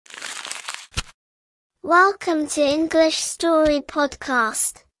Welcome to English Story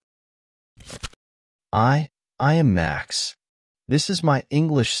Podcast. I am Max. This is my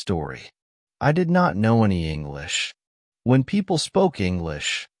English story. I did not know any English. When people spoke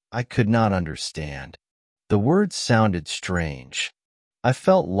English, I could not understand. The words sounded strange. I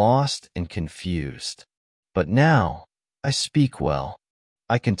felt lost and confused. But now, I speak well.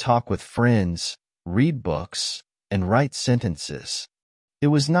 I can talk with friends, read books, and write sentences. It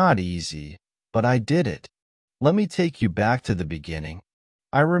was not easy, but I did it. Let me take you back to the beginning.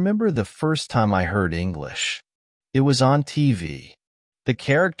 I remember the first time I heard English. It was on TV. The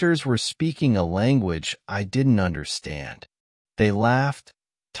characters were speaking a language I didn't understand. They laughed,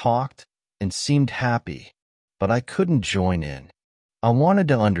 talked, and seemed happy, but I couldn't join in. I wanted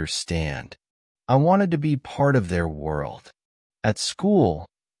to understand. I wanted to be part of their world. At school,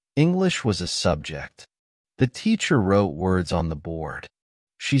 English was a subject. The teacher wrote words on the board.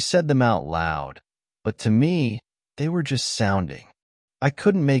 She said them out loud, but to me, they were just sounding. I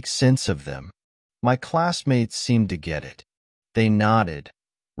couldn't make sense of them. My classmates seemed to get it. They nodded,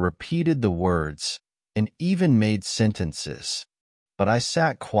 repeated the words, and even made sentences. But I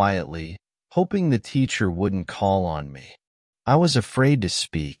sat quietly, hoping the teacher wouldn't call on me. I was afraid to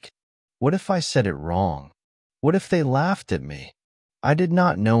speak. What if I said it wrong? What if they laughed at me? I did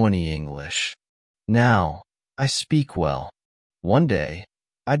not know any English. Now, I speak well. One day,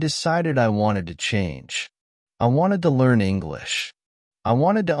 I decided I wanted to change. I wanted to learn English. I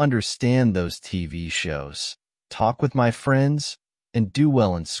wanted to understand those TV shows, talk with my friends, and do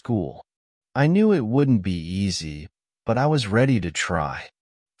well in school. I knew it wouldn't be easy, but I was ready to try.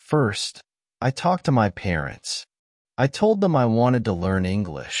 First, I talked to my parents. I told them I wanted to learn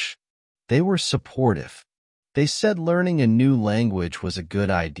English. They were supportive. They said learning a new language was a good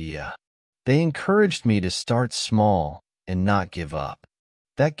idea. They encouraged me to start small and not give up.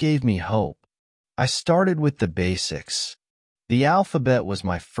 That gave me hope. I started with the basics. The alphabet was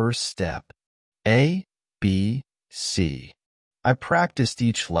my first step. A, B, C. I practiced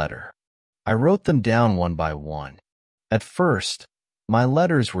each letter. I wrote them down one by one. At first, my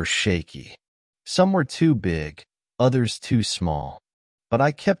letters were shaky. Some were too big, others too small. But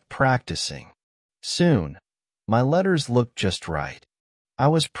I kept practicing. Soon, my letters looked just right. I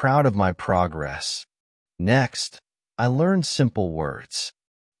was proud of my progress. Next, I learned simple words.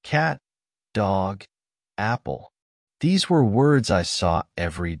 Cat, dog, apple. These were words I saw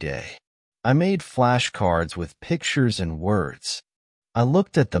every day. I made flashcards with pictures and words. I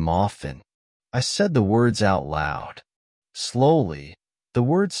looked at them often. I said the words out loud. Slowly, the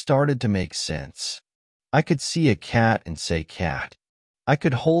words started to make sense. I could see a cat and say cat. I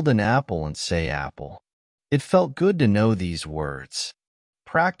could hold an apple and say apple. It felt good to know these words.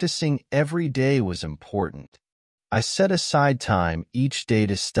 Practicing every day was important. I set aside time each day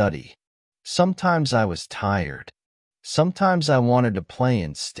to study. Sometimes I was tired. Sometimes I wanted to play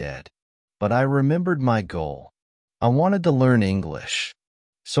instead. But I remembered my goal. I wanted to learn English.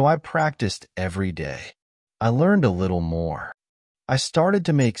 So I practiced every day. I learned a little more. I started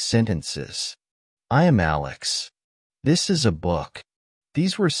to make sentences. I am Alex. This is a book.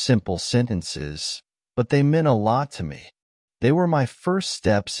 These were simple sentences, but they meant a lot to me. They were my first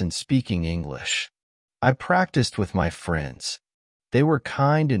steps in speaking English. I practiced with my friends. They were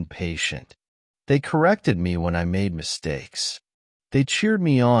kind and patient. They corrected me when I made mistakes. They cheered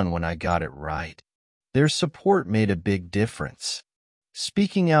me on when I got it right. Their support made a big difference.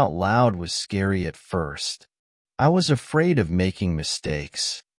 Speaking out loud was scary at first. I was afraid of making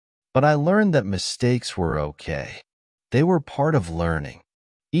mistakes. But I learned that mistakes were okay. They were part of learning.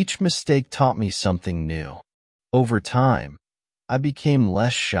 Each mistake taught me something new. Over time, I became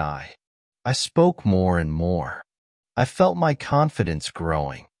less shy. I spoke more and more. I felt my confidence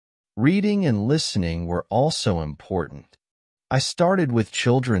growing. Reading and listening were also important. I started with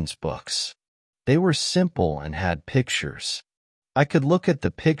children's books. They were simple and had pictures. I could look at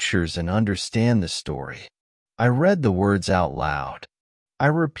the pictures and understand the story. I read the words out loud. I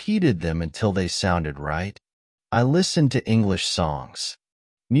repeated them until they sounded right. I listened to English songs.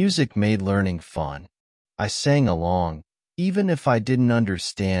 Music made learning fun. I sang along, even if I didn't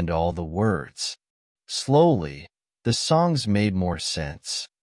understand all the words. Slowly, the songs made more sense.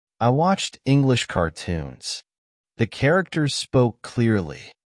 I watched English cartoons. The characters spoke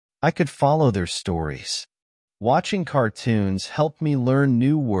clearly. I could follow their stories. Watching cartoons helped me learn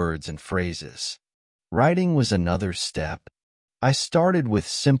new words and phrases. Writing was another step. I started with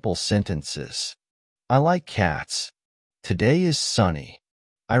simple sentences. I like cats. Today is sunny.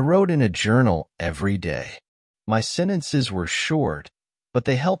 I wrote in a journal every day. My sentences were short, but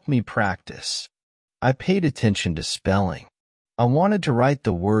they helped me practice. I paid attention to spelling. I wanted to write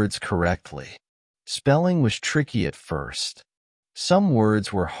the words correctly. Spelling was tricky at first. Some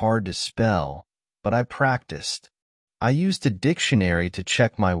words were hard to spell, but I practiced. I used a dictionary to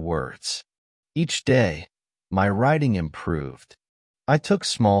check my words. Each day, my writing improved. I took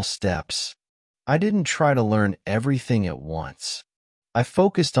small steps. I didn't try to learn everything at once. I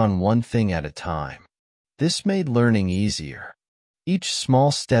focused on one thing at a time. This made learning easier. Each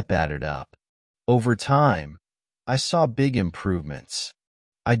small step added up. Over time, I saw big improvements.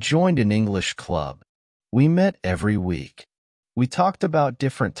 I joined an English club. We met every week. We talked about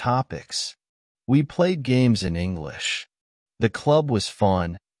different topics. We played games in English. The club was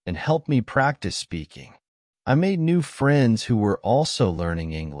fun and helped me practice speaking. I made new friends who were also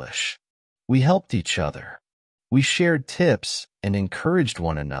learning English. We helped each other. We shared tips and encouraged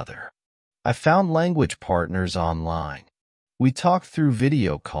one another. I found language partners online. We talked through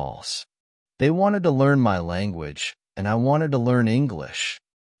video calls. They wanted to learn my language, and I wanted to learn English.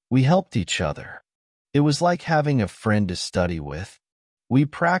 We helped each other. It was like having a friend to study with. We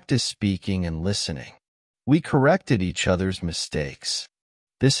practiced speaking and listening. We corrected each other's mistakes.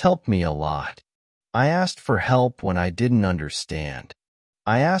 This helped me a lot. I asked for help when I didn't understand.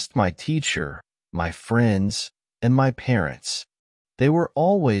 I asked my teacher, my friends, and my parents. They were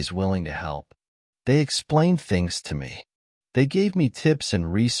always willing to help. They explained things to me. They gave me tips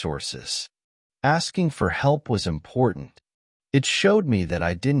and resources. Asking for help was important. It showed me that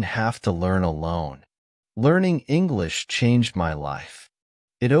I didn't have to learn alone. Learning English changed my life.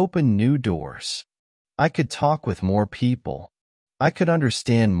 It opened new doors. I could talk with more people. I could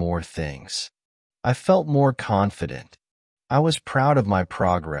understand more things. I felt more confident. I was proud of my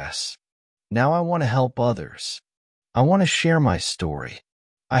progress. Now I want to help others. I want to share my story.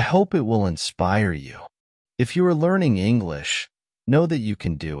 I hope it will inspire you. If you are learning English, know that you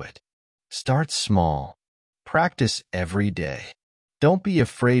can do it. Start small. Practice every day. Don't be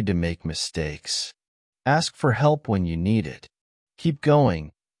afraid to make mistakes. Ask for help when you need it. Keep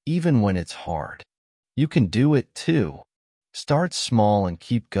going, even when it's hard. You can do it too. Start small and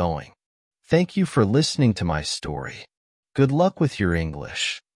keep going. Thank you for listening to my story. Good luck with your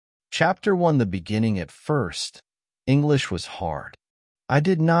English. Chapter 1: The beginning. At first, English was hard. I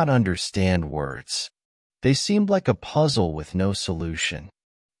did not understand words. They seemed like a puzzle with no solution.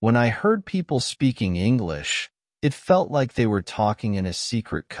 When I heard people speaking English, it felt like they were talking in a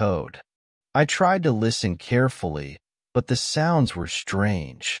secret code. I tried to listen carefully, but the sounds were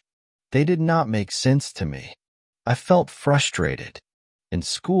strange. They did not make sense to me. I felt frustrated. In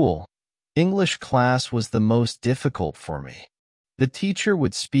school, English class was the most difficult for me. The teacher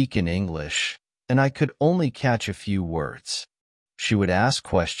would speak in English, and I could only catch a few words. She would ask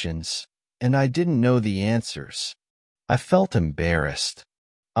questions, and I didn't know the answers. I felt embarrassed.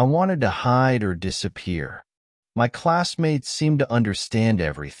 I wanted to hide or disappear. My classmates seemed to understand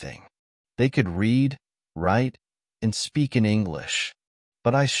everything. They could read, write, and speak in English,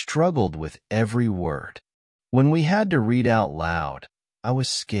 but I struggled with every word. When we had to read out loud, I was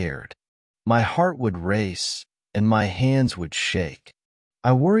scared. My heart would race, and my hands would shake.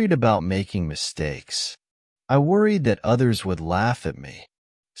 I worried about making mistakes. I worried that others would laugh at me.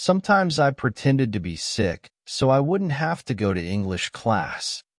 Sometimes I pretended to be sick so I wouldn't have to go to English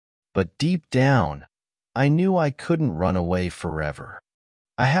class. But deep down, I knew I couldn't run away forever.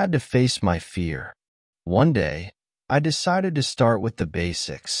 I had to face my fear. One day, I decided to start with the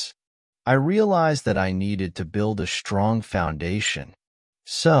basics. I realized that I needed to build a strong foundation.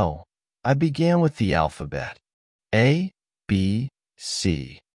 So, I began with the alphabet. A, B,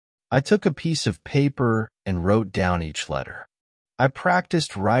 C. I took a piece of paper and wrote down each letter. I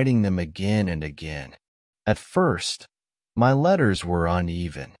practiced writing them again and again. At first, my letters were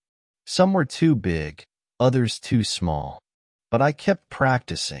uneven. Some were too big, others too small. But I kept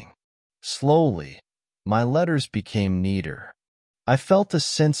practicing. Slowly, my letters became neater. I felt a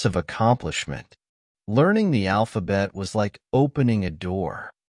sense of accomplishment. Learning the alphabet was like opening a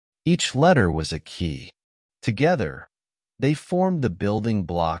door. Each letter was a key. Together, they formed the building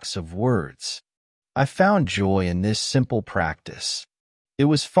blocks of words. I found joy in this simple practice. It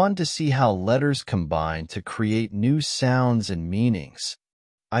was fun to see how letters combined to create new sounds and meanings.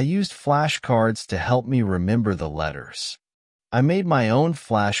 I used flashcards to help me remember the letters. I made my own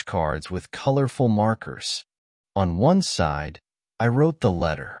flashcards with colorful markers. On one side, I wrote the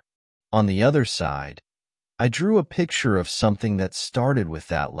letter. On the other side, I drew a picture of something that started with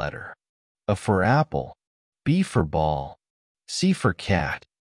that letter. A for apple, B for ball, C for cat.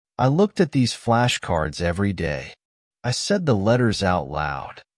 I looked at these flashcards every day. I said the letters out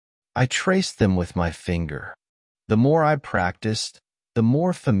loud. I traced them with my finger. The more I practiced, the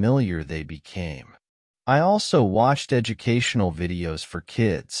more familiar they became. I also watched educational videos for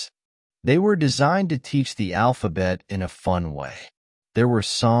kids. They were designed to teach the alphabet in a fun way. There were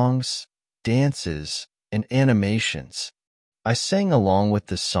songs, dances, and animations. I sang along with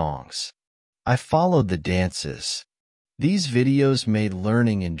the songs. I followed the dances. These videos made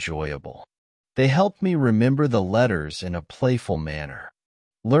learning enjoyable. They helped me remember the letters in a playful manner.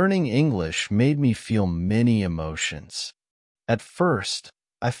 Learning English made me feel many emotions. At first,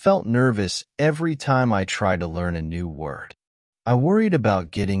 I felt nervous every time I tried to learn a new word. I worried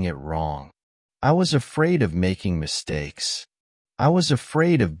about getting it wrong. I was afraid of making mistakes. I was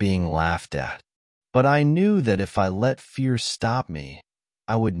afraid of being laughed at. But I knew that if I let fear stop me,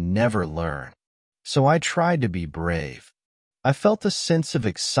 I would never learn. So I tried to be brave. I felt a sense of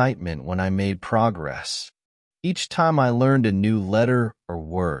excitement when I made progress. Each time I learned a new letter or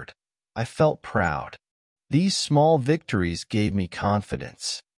word, I felt proud. These small victories gave me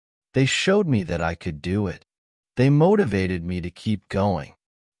confidence. They showed me that I could do it. They motivated me to keep going.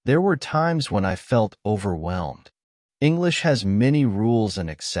 There were times when I felt overwhelmed. English has many rules and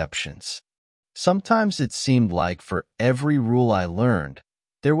exceptions. Sometimes it seemed like for every rule I learned,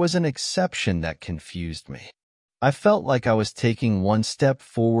 there was an exception that confused me. I felt like I was taking one step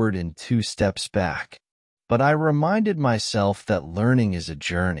forward and two steps back. But I reminded myself that learning is a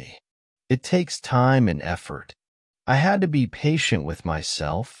journey. It takes time and effort. I had to be patient with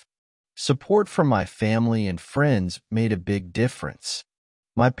myself. Support from my family and friends made a big difference.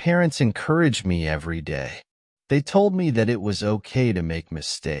 My parents encouraged me every day. They told me that it was okay to make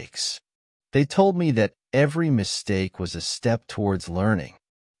mistakes. They told me that every mistake was a step towards learning.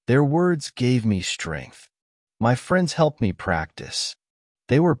 Their words gave me strength. My friends helped me practice.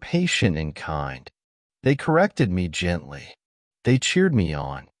 They were patient and kind. They corrected me gently. They cheered me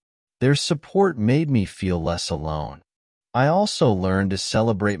on. Their support made me feel less alone. I also learned to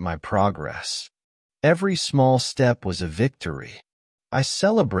celebrate my progress. Every small step was a victory. I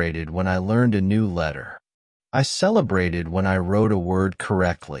celebrated when I learned a new letter. I celebrated when I wrote a word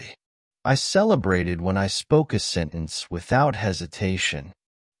correctly. I celebrated when I spoke a sentence without hesitation.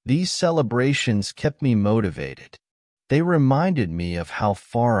 These celebrations kept me motivated. They reminded me of how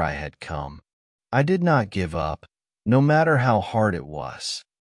far I had come. I did not give up, no matter how hard it was.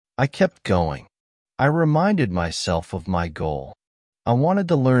 I kept going. I reminded myself of my goal. I wanted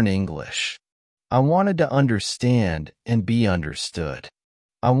to learn English. I wanted to understand and be understood.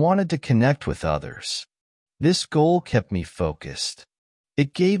 I wanted to connect with others. This goal kept me focused.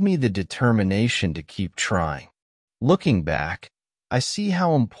 It gave me the determination to keep trying. Looking back, I see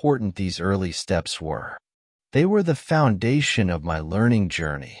how important these early steps were. They were the foundation of my learning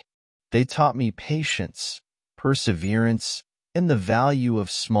journey. They taught me patience, perseverance, and the value of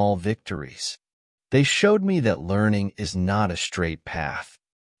small victories. They showed me that learning is not a straight path.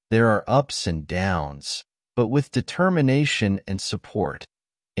 There are ups and downs, but with determination and support,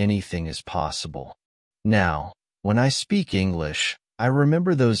 anything is possible. Now, when I speak English, I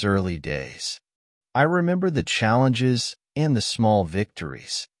remember those early days. I remember the challenges and the small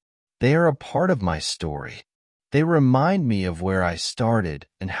victories. They are a part of my story. They remind me of where I started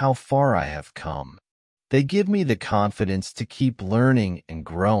and how far I have come. They give me the confidence to keep learning and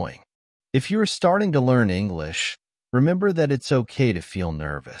growing. If you're starting to learn English, remember that it's okay to feel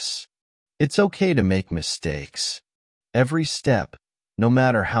nervous. It's okay to make mistakes. Every step, no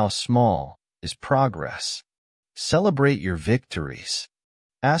matter how small, is progress. Celebrate your victories.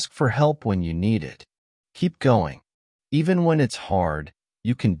 Ask for help when you need it. Keep going. Even when it's hard,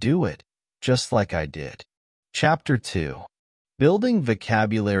 you can do it, just like I did. Chapter 2. Building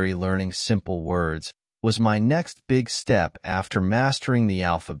vocabulary. Learning simple words was my next big step after mastering the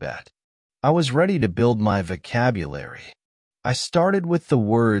alphabet. I was ready to build my vocabulary. I started with the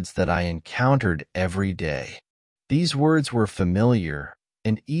words that I encountered every day. These words were familiar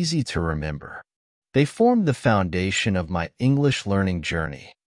and easy to remember. They formed the foundation of my English learning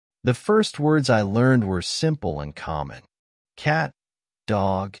journey. The first words I learned were simple and common. Cat,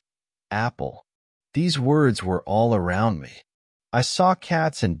 dog, apple. These words were all around me. I saw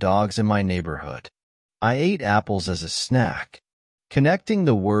cats and dogs in my neighborhood. I ate apples as a snack. Connecting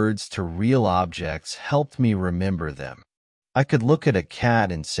the words to real objects helped me remember them. I could look at a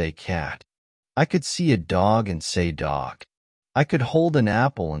cat and say cat. I could see a dog and say dog. I could hold an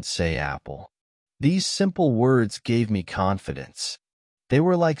apple and say apple. These simple words gave me confidence. They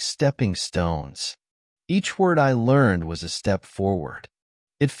were like stepping stones. Each word I learned was a step forward.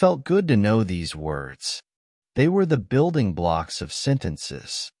 It felt good to know these words. They were the building blocks of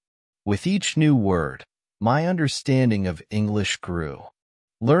sentences. With each new word, my understanding of English grew.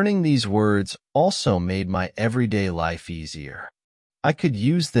 Learning these words also made my everyday life easier. I could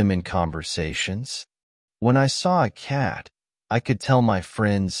use them in conversations. When I saw a cat, I could tell my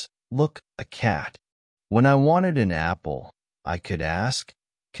friends, Look, a cat. When I wanted an apple, I could ask,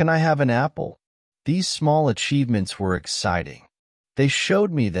 "Can I have an apple?" These small achievements were exciting. They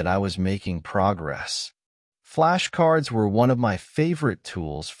showed me that I was making progress. Flashcards were one of my favorite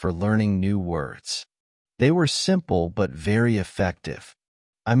tools for learning new words. They were simple but very effective.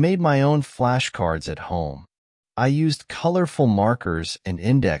 I made my own flashcards at home. I used colorful markers and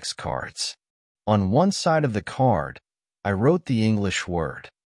index cards. On one side of the card, I wrote the English word.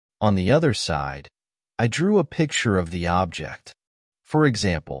 On the other side, I drew a picture of the object. For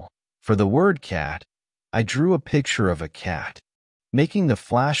example, for the word cat, I drew a picture of a cat. Making the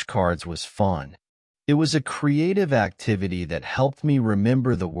flashcards was fun. It was a creative activity that helped me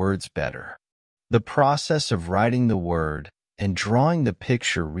remember the words better. The process of writing the word and drawing the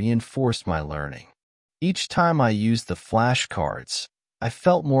picture reinforced my learning. Each time I used the flashcards, I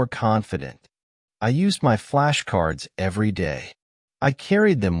felt more confident. I used my flashcards every day. I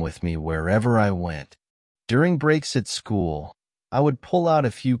carried them with me wherever I went. During breaks at school, I would pull out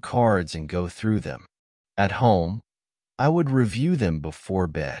a few cards and go through them. At home, I would review them before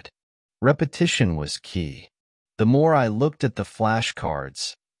bed. Repetition was key. The more I looked at the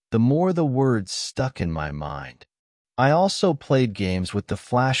flashcards, the more the words stuck in my mind. I also played games with the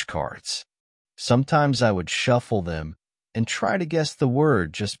flashcards. Sometimes I would shuffle them and try to guess the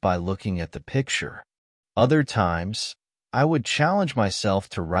word just by looking at the picture. Other times, I would challenge myself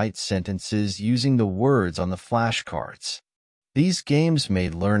to write sentences using the words on the flashcards. These games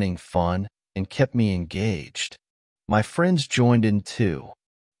made learning fun and kept me engaged. My friends joined in too.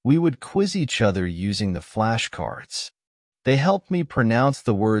 We would quiz each other using the flashcards. They helped me pronounce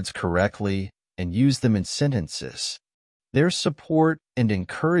the words correctly and use them in sentences. Their support and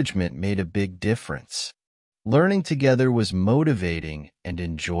encouragement made a big difference. Learning together was motivating and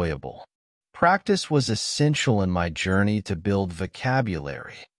enjoyable. Practice was essential in my journey to build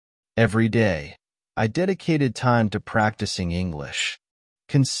vocabulary. Every day, I dedicated time to practicing English.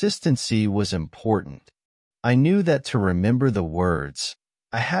 Consistency was important. I knew that to remember the words,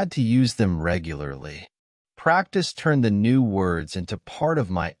 I had to use them regularly. Practice turned the new words into part of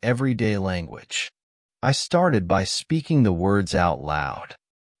my everyday language. I started by speaking the words out loud.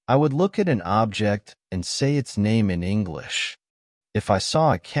 I would look at an object and say its name in English. If I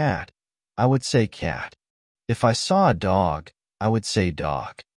saw a cat, I would say cat. If I saw a dog, I would say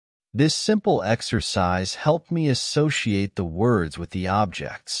dog. This simple exercise helped me associate the words with the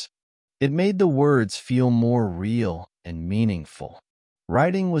objects. It made the words feel more real and meaningful.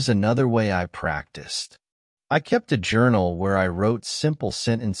 Writing was another way I practiced. I kept a journal where I wrote simple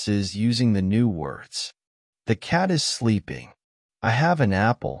sentences using the new words. The cat is sleeping. I have an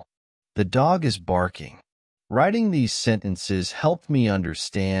apple. The dog is barking. Writing these sentences helped me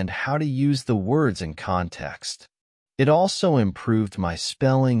understand how to use the words in context. It also improved my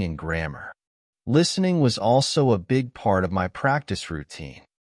spelling and grammar. Listening was also a big part of my practice routine.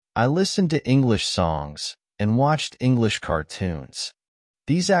 I listened to English songs and watched English cartoons.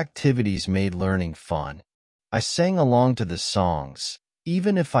 These activities made learning fun. I sang along to the songs,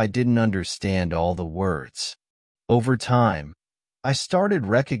 even if I didn't understand all the words. Over time, I started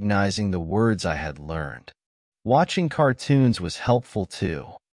recognizing the words I had learned. Watching cartoons was helpful too.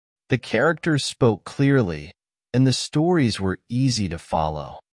 The characters spoke clearly, and the stories were easy to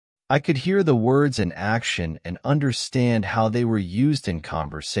follow. I could hear the words in action and understand how they were used in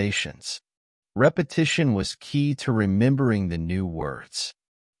conversations. Repetition was key to remembering the new words.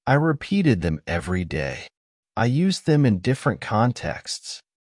 I repeated them every day. I used them in different contexts.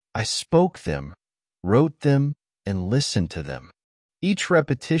 I spoke them, wrote them, and listened to them. Each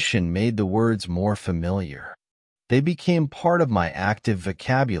repetition made the words more familiar. They became part of my active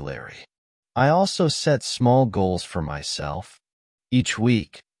vocabulary. I also set small goals for myself. Each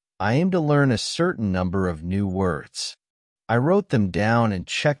week, I aimed to learn a certain number of new words. I wrote them down and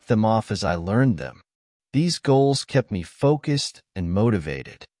checked them off as I learned them. These goals kept me focused and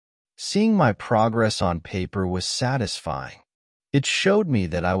motivated. Seeing my progress on paper was satisfying. It showed me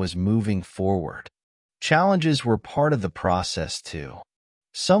that I was moving forward. Challenges were part of the process too.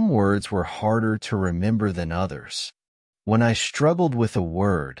 Some words were harder to remember than others. When I struggled with a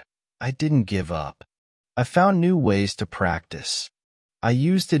word, I didn't give up. I found new ways to practice. I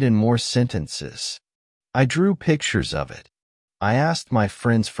used it in more sentences. I drew pictures of it. I asked my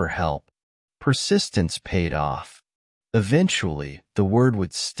friends for help. Persistence paid off. Eventually, the word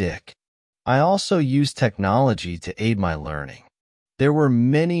would stick. I also used technology to aid my learning. There were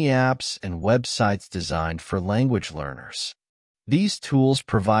many apps and websites designed for language learners. These tools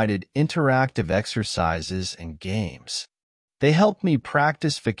provided interactive exercises and games. They helped me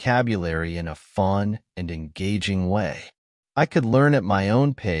practice vocabulary in a fun and engaging way. I could learn at my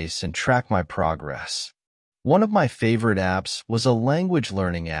own pace and track my progress. One of my favorite apps was a language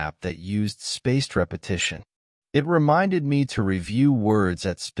learning app that used spaced repetition. It reminded me to review words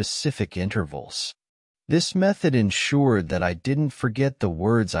at specific intervals. This method ensured that I didn't forget the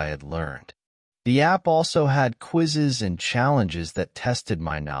words I had learned. The app also had quizzes and challenges that tested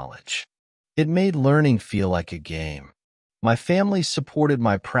my knowledge. It made learning feel like a game. My family supported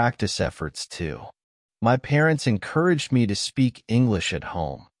my practice efforts too. My parents encouraged me to speak English at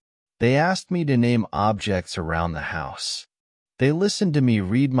home. They asked me to name objects around the house. They listened to me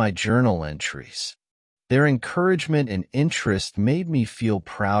read my journal entries. Their encouragement and interest made me feel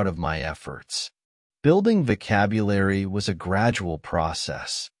proud of my efforts. Building vocabulary was a gradual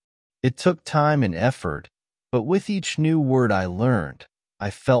process. It took time and effort, but with each new word I learned, I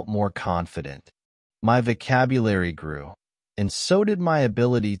felt more confident. My vocabulary grew, and so did my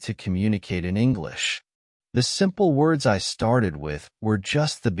ability to communicate in English. The simple words I started with were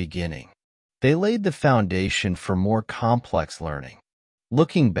just the beginning. They laid the foundation for more complex learning.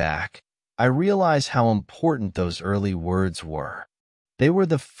 Looking back, I realize how important those early words were. They were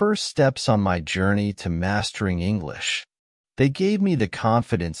the first steps on my journey to mastering English. They gave me the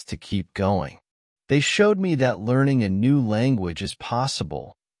confidence to keep going. They showed me that learning a new language is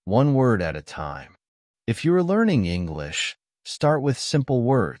possible, one word at a time. If you're learning English, start with simple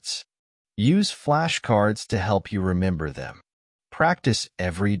words. Use flashcards to help you remember them. Practice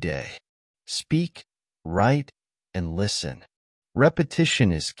every day. Speak, write, and listen.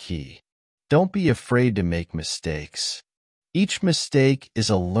 Repetition is key. Don't be afraid to make mistakes. Each mistake is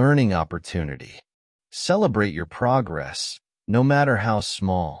a learning opportunity. Celebrate your progress, no matter how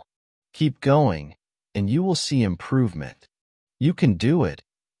small. Keep going, and you will see improvement. You can do it,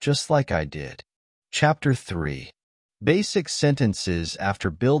 just like I did. Chapter 3. Basic sentences. After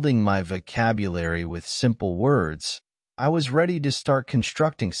building my vocabulary with simple words, I was ready to start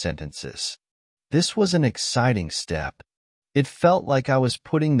constructing sentences. This was an exciting step. It felt like I was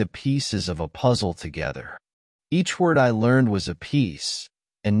putting the pieces of a puzzle together. Each word I learned was a piece,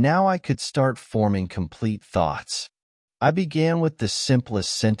 and now I could start forming complete thoughts. I began with the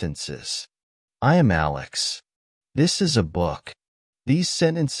simplest sentences. I am Alex. This is a book. These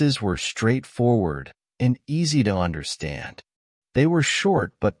sentences were straightforward and easy to understand. They were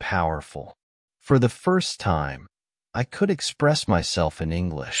short but powerful. For the first time, I could express myself in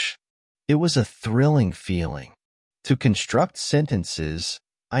English. It was a thrilling feeling. To construct sentences,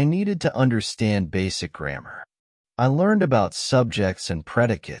 I needed to understand basic grammar. I learned about subjects and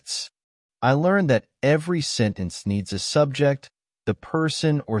predicates. I learned that every sentence needs a subject, the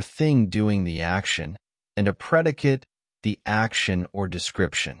person or thing doing the action, and a predicate, the action or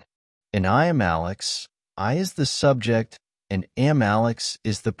description. In I am Alex, I is the subject, and am Alex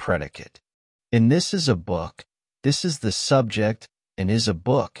is the predicate. In this is a book, this is the subject, and is a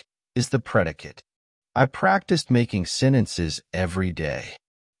book is the predicate. I practiced making sentences every day.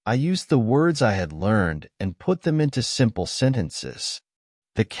 I used the words I had learned and put them into simple sentences.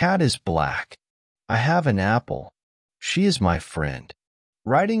 The cat is black. I have an apple. She is my friend.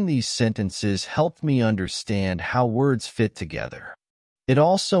 Writing these sentences helped me understand how words fit together. It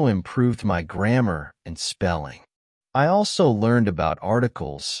also improved my grammar and spelling. I also learned about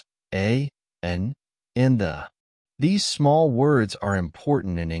articles, a, an, and the. These small words are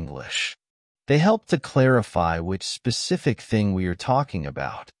important in English. They help to clarify which specific thing we are talking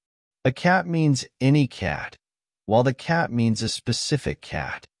about. A cat means any cat, while the cat means a specific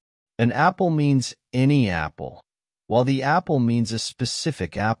cat. An apple means any apple, while the apple means a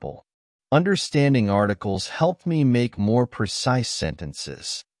specific apple. Understanding articles helped me make more precise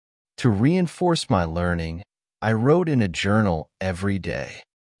sentences. To reinforce my learning, I wrote in a journal every day.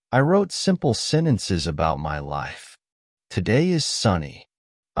 I wrote simple sentences about my life. Today is sunny.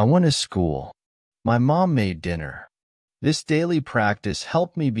 I went to school. My mom made dinner. This daily practice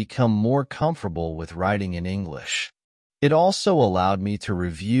helped me become more comfortable with writing in English. It also allowed me to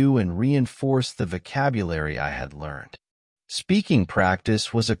review and reinforce the vocabulary I had learned. Speaking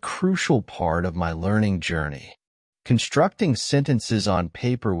practice was a crucial part of my learning journey. Constructing sentences on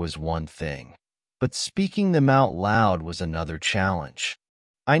paper was one thing, but speaking them out loud was another challenge.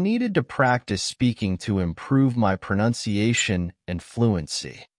 I needed to practice speaking to improve my pronunciation and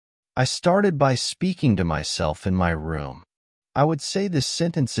fluency. I started by speaking to myself in my room. I would say the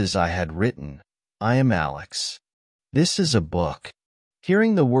sentences I had written. I am Alex. This is a book.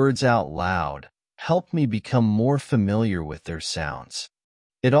 Hearing the words out loud helped me become more familiar with their sounds.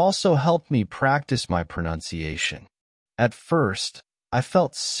 It also helped me practice my pronunciation. At first, I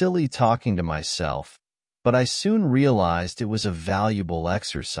felt silly talking to myself, but I soon realized it was a valuable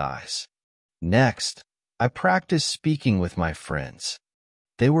exercise. Next, I practiced speaking with my friends.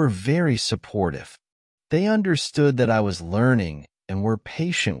 They were very supportive. They understood that I was learning and were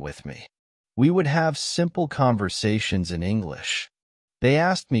patient with me. We would have simple conversations in English. They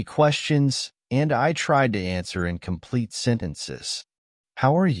asked me questions, and I tried to answer in complete sentences.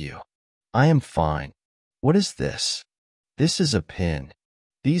 How are you? I am fine. What is this? This is a pin.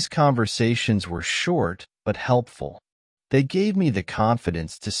 These conversations were short but helpful. They gave me the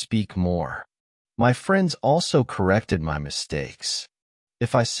confidence to speak more. My friends also corrected my mistakes.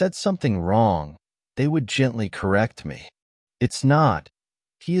 If I said something wrong, they would gently correct me. It's not,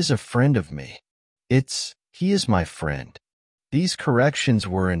 he is a friend of me. It's, he is my friend. These corrections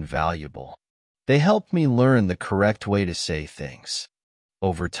were invaluable. They helped me learn the correct way to say things.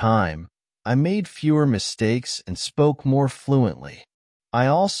 Over time, I made fewer mistakes and spoke more fluently. I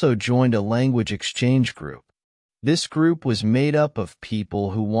also joined a language exchange group. This group was made up of people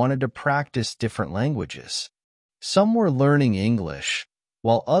who wanted to practice different languages. Some were learning English,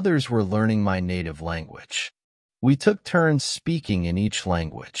 while others were learning my native language. We took turns speaking in each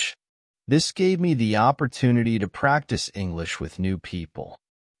language. This gave me the opportunity to practice English with new people.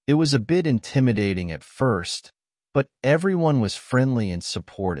 It was a bit intimidating at first, but everyone was friendly and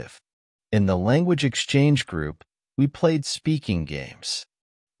supportive. In the language exchange group, we played speaking games.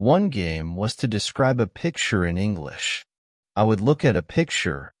 One game was to describe a picture in English. I would look at a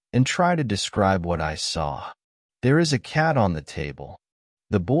picture and try to describe what I saw. There is a cat on the table.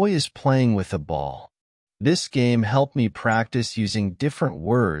 The boy is playing with a ball. This game helped me practice using different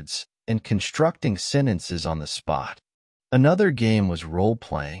words and constructing sentences on the spot. Another game was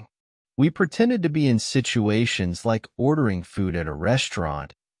role-playing. We pretended to be in situations like ordering food at a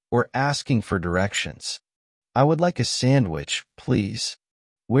restaurant or asking for directions. I would like a sandwich, please.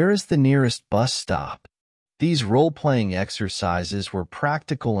 Where is the nearest bus stop? These role-playing exercises were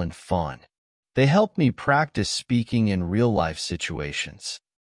practical and fun. They helped me practice speaking in real-life situations.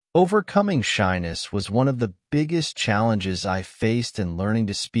 Overcoming shyness was one of the biggest challenges I faced in learning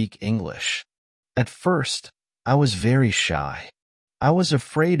to speak English. At first, I was very shy. I was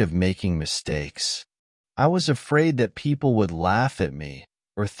afraid of making mistakes. I was afraid that people would laugh at me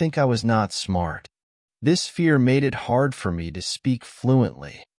or think I was not smart. This fear made it hard for me to speak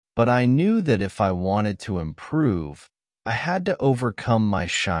fluently, but I knew that if I wanted to improve, I had to overcome my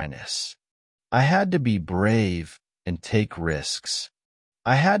shyness. I had to be brave and take risks.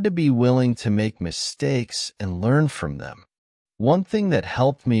 I had to be willing to make mistakes and learn from them. One thing that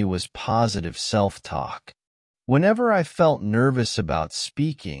helped me was positive self-talk. Whenever I felt nervous about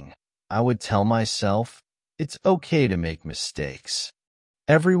speaking, I would tell myself, it's okay to make mistakes.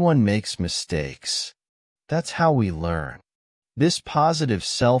 Everyone makes mistakes. That's how we learn. This positive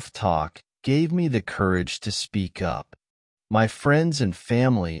self-talk gave me the courage to speak up. My friends and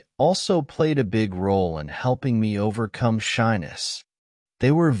family also played a big role in helping me overcome shyness.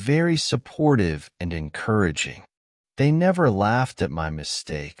 They were very supportive and encouraging. They never laughed at my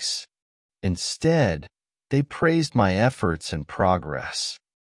mistakes. Instead, they praised my efforts and progress.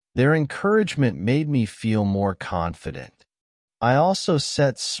 Their encouragement made me feel more confident. I also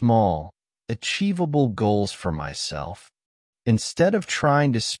set small, achievable goals for myself. Instead of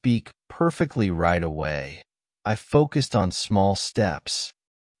trying to speak perfectly right away, I focused on small steps.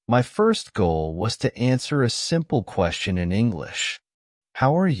 My first goal was to answer a simple question in English.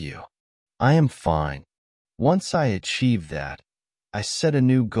 How are you? I am fine. Once I achieved that, I set a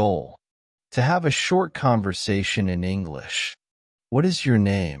new goal. To have a short conversation in English. What is your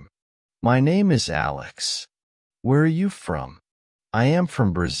name? My name is Alex. Where are you from? I am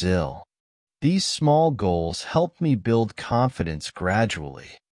from Brazil. These small goals helped me build confidence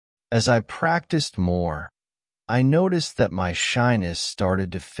gradually. As I practiced more, I noticed that my shyness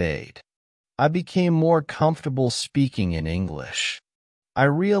started to fade. I became more comfortable speaking in English. I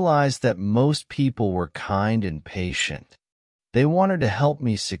realized that most people were kind and patient. They wanted to help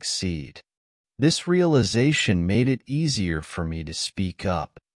me succeed. This realization made it easier for me to speak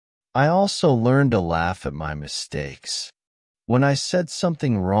up. I also learned to laugh at my mistakes. When I said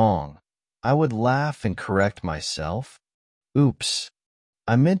something wrong, I would laugh and correct myself. Oops.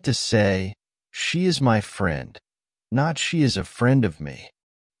 I meant to say, she is my friend, not she is a friend of me.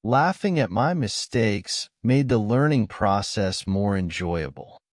 Laughing at my mistakes made the learning process more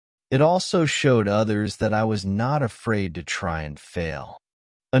enjoyable. It also showed others that I was not afraid to try and fail.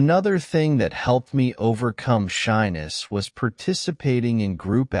 Another thing that helped me overcome shyness was participating in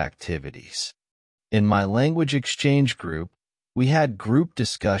group activities. In my language exchange group, we had group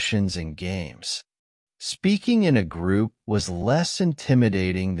discussions and games. Speaking in a group was less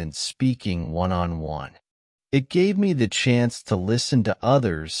intimidating than speaking one-on-one. It gave me the chance to listen to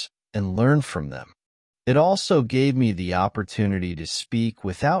others and learn from them. It also gave me the opportunity to speak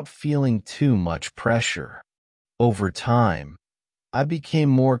without feeling too much pressure. Over time, I became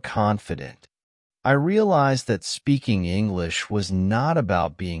more confident. I realized that speaking English was not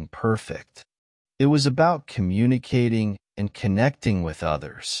about being perfect. It was about communicating and connecting with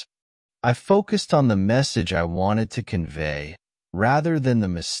others. I focused on the message I wanted to convey rather than the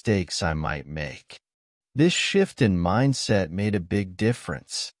mistakes I might make. This shift in mindset made a big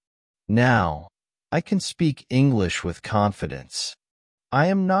difference. Now, I can speak English with confidence. I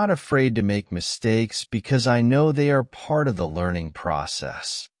am not afraid to make mistakes because I know they are part of the learning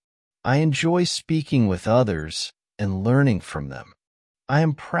process. I enjoy speaking with others and learning from them. I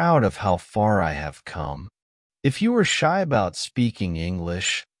am proud of how far I have come. If you are shy about speaking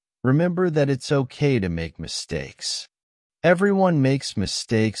English, remember that it's okay to make mistakes. Everyone makes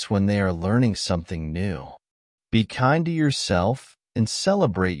mistakes when they are learning something new. Be kind to yourself and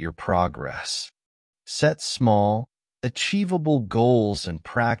celebrate your progress. Set small, achievable goals and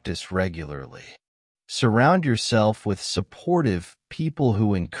practice regularly. Surround yourself with supportive people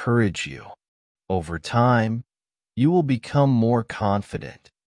who encourage you. Over time, you will become more confident.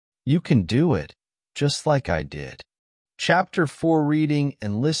 You can do it, just like I did. Chapter 4: Reading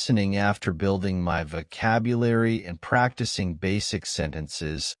and Listening. After building my vocabulary and practicing basic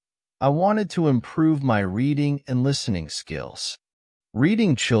sentences, I wanted to improve my reading and listening skills.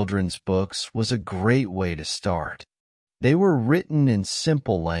 Reading children's books was a great way to start. They were written in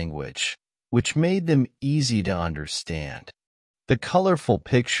simple language, which made them easy to understand. The colorful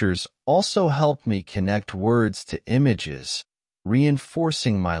pictures also helped me connect words to images,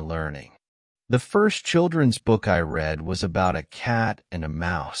 reinforcing my learning. The first children's book I read was about a cat and a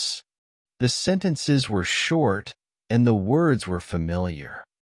mouse. The sentences were short and the words were familiar.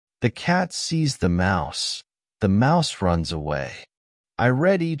 The cat sees the mouse runs away. I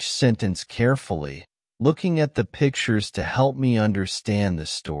read each sentence carefully, looking at the pictures to help me understand the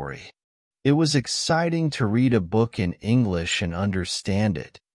story. It was exciting to read a book in English and understand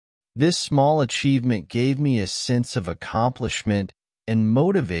it. This small achievement gave me a sense of accomplishment and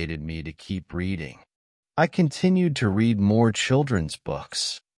motivated me to keep reading. I continued to read more children's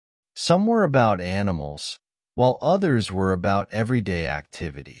books. Some were about animals, while others were about everyday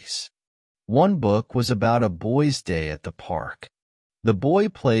activities. One book was about a boy's day at the park. The boy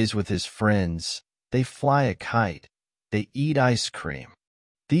plays with his friends, they fly a kite, they eat ice cream.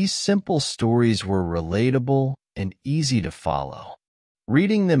 These simple stories were relatable and easy to follow.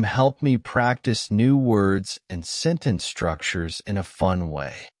 Reading them helped me practice new words and sentence structures in a fun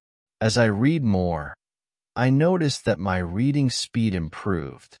way. As I read more, I noticed that my reading speed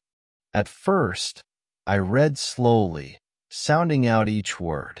improved. At first, I read slowly, sounding out each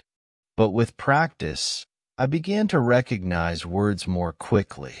word. But with practice, I began to recognize words more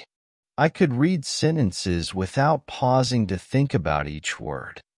quickly. I could read sentences without pausing to think about each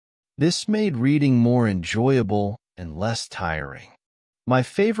word. This made reading more enjoyable and less tiring. My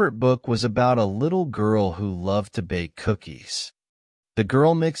favorite book was about a little girl who loved to bake cookies. The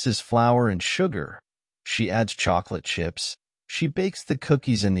girl mixes flour and sugar. She adds chocolate chips. She bakes the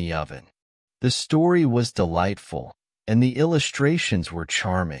cookies in the oven. The story was delightful, and the illustrations were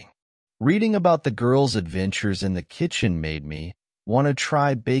charming. Reading about the girl's adventures in the kitchen made me want to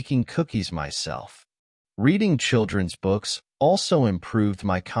try baking cookies myself. Reading children's books also improved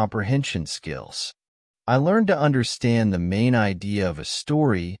my comprehension skills. I learned to understand the main idea of a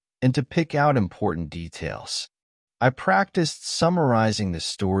story and to pick out important details. I practiced summarizing the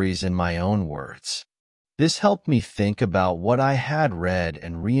stories in my own words. This helped me think about what I had read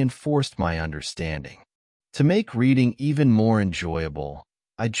and reinforced my understanding. To make reading even more enjoyable,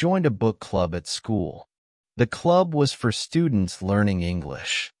 I joined a book club at school. The club was for students learning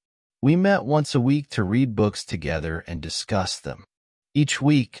English. We met once a week to read books together and discuss them. Each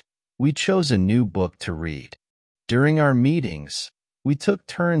week, we chose a new book to read. During our meetings, we took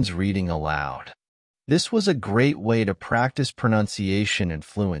turns reading aloud. This was a great way to practice pronunciation and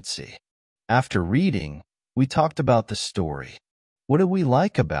fluency. After reading, we talked about the story. What did we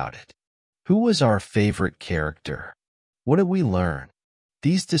like about it? Who was our favorite character? What did we learn?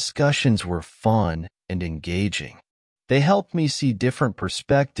 These discussions were fun and engaging. They helped me see different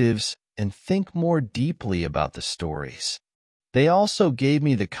perspectives and think more deeply about the stories. They also gave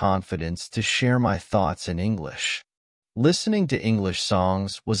me the confidence to share my thoughts in English. Listening to English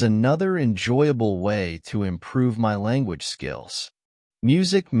songs was another enjoyable way to improve my language skills.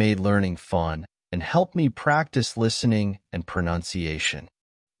 Music made learning fun and helped me practice listening and pronunciation.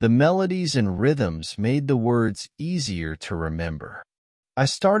 The melodies and rhythms made the words easier to remember. I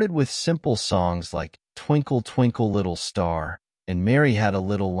started with simple songs like Twinkle, Twinkle, Little Star and Mary Had a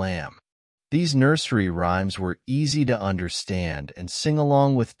Little Lamb. These nursery rhymes were easy to understand and sing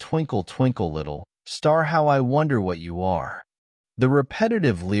along with Twinkle, Twinkle, Little Star, How I Wonder What You Are. The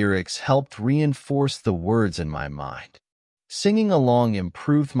repetitive lyrics helped reinforce the words in my mind. Singing along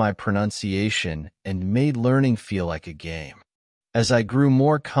improved my pronunciation and made learning feel like a game. As I grew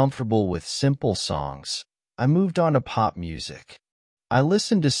more comfortable with simple songs, I moved on to pop music. I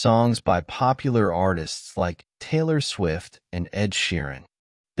listened to songs by popular artists like Taylor Swift and Ed Sheeran.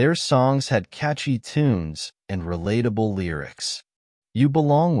 Their songs had catchy tunes and relatable lyrics. You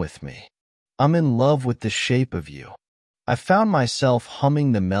belong with me. I'm in love with the shape of you. I found myself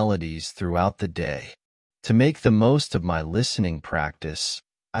humming the melodies throughout the day. To make the most of my listening practice,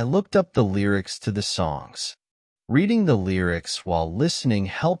 I looked up the lyrics to the songs. Reading the lyrics while listening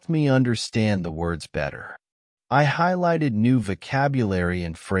helped me understand the words better. I highlighted new vocabulary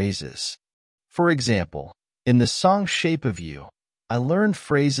and phrases. For example, in the song Shape of You, I learned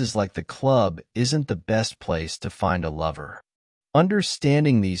phrases like the club isn't the best place to find a lover.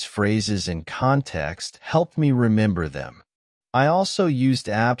 Understanding these phrases in context helped me remember them. I also used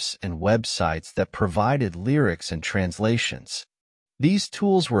apps and websites that provided lyrics and translations. These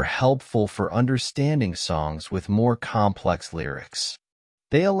tools were helpful for understanding songs with more complex lyrics.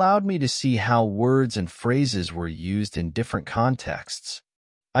 They allowed me to see how words and phrases were used in different contexts.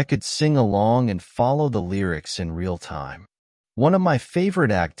 I could sing along and follow the lyrics in real time. One of my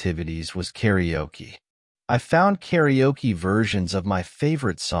favorite activities was karaoke. I found karaoke versions of my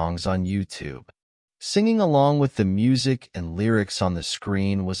favorite songs on YouTube. Singing along with the music and lyrics on the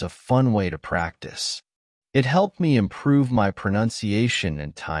screen was a fun way to practice. It helped me improve my pronunciation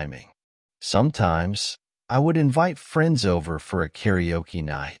and timing. Sometimes, I would invite friends over for a karaoke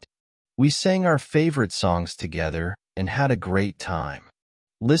night. We sang our favorite songs together and had a great time.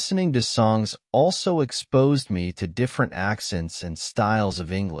 Listening to songs also exposed me to different accents and styles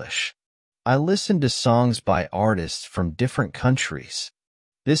of English. I listened to songs by artists from different countries.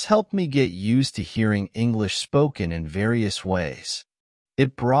 This helped me get used to hearing English spoken in various ways.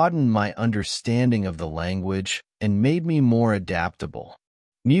 It broadened my understanding of the language and made me more adaptable.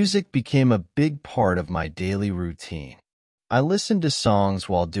 Music became a big part of my daily routine. I listened to songs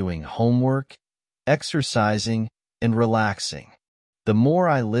while doing homework, exercising, and relaxing. The more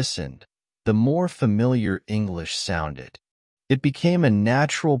I listened, the more familiar English sounded. It became a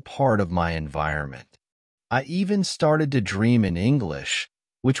natural part of my environment. I even started to dream in English,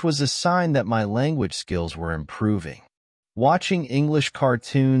 which was a sign that my language skills were improving. Watching English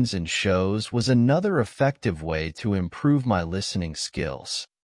cartoons and shows was another effective way to improve my listening skills.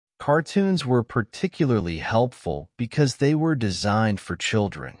 Cartoons were particularly helpful because they were designed for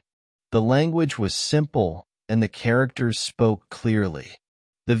children. The language was simple, and the characters spoke clearly.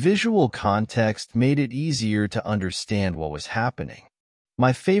 The visual context made it easier to understand what was happening.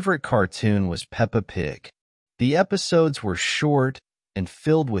 My favorite cartoon was Peppa Pig. The episodes were short and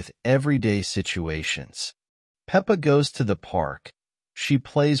filled with everyday situations. Peppa goes to the park. She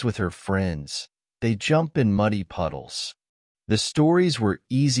plays with her friends. They jump in muddy puddles. The stories were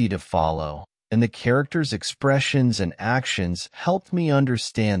easy to follow, and the characters' expressions and actions helped me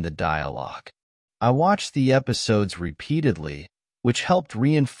understand the dialogue. I watched the episodes repeatedly, which helped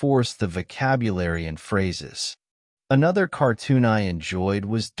reinforce the vocabulary and phrases. Another cartoon I enjoyed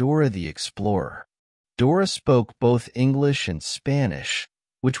was Dora the Explorer. Dora spoke both English and Spanish,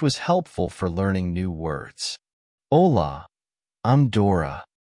 which was helpful for learning new words. Hola, I'm Dora.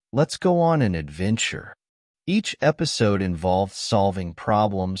 Let's go on an adventure. Each episode involved solving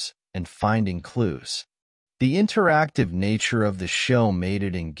problems and finding clues. The interactive nature of the show made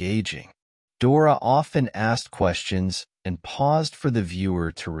it engaging. Dora often asked questions and paused for the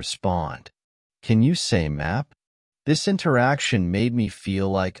viewer to respond. Can you say map? This interaction made me feel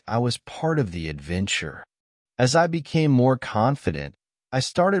like I was part of the adventure. As I became more confident, I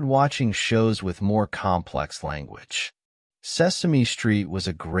started watching shows with more complex language. Sesame Street was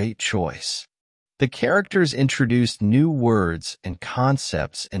a great choice. The characters introduced new words and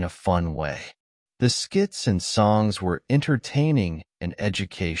concepts in a fun way. The skits and songs were entertaining and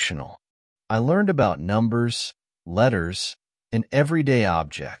educational. I learned about numbers, letters, and everyday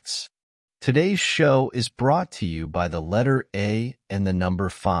objects. Today's show is brought to you by the letter A and the number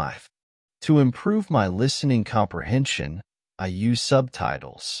 5. To improve my listening comprehension, I use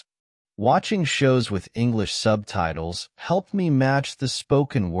subtitles. Watching shows with English subtitles helped me match the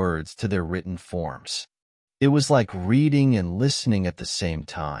spoken words to their written forms. It was like reading and listening at the same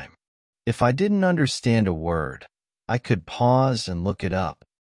time. If I didn't understand a word, I could pause and look it up.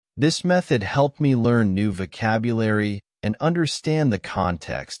 This method helped me learn new vocabulary and understand the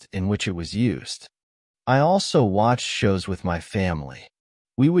context in which it was used. I also watched shows with my family.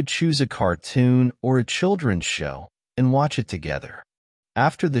 We would choose a cartoon or a children's show and watch it together.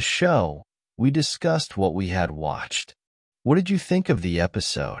 After the show, we discussed what we had watched. What did you think of the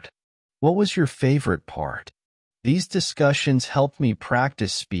episode? What was your favorite part? These discussions helped me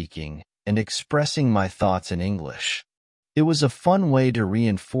practice speaking and expressing my thoughts in English. It was a fun way to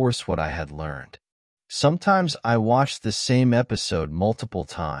reinforce what I had learned. Sometimes I watched the same episode multiple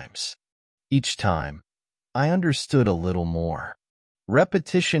times. Each time, I understood a little more.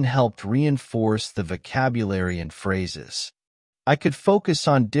 Repetition helped reinforce the vocabulary and phrases. I could focus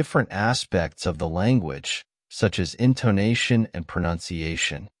on different aspects of the language, such as intonation and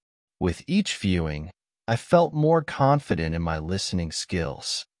pronunciation. With each viewing, I felt more confident in my listening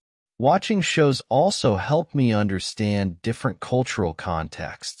skills. Watching shows also helped me understand different cultural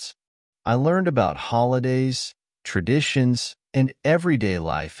contexts. I learned about holidays, traditions, and everyday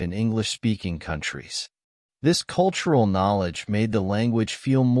life in English-speaking countries. This cultural knowledge made the language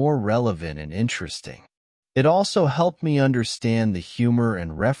feel more relevant and interesting. It also helped me understand the humor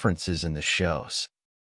and references in the shows.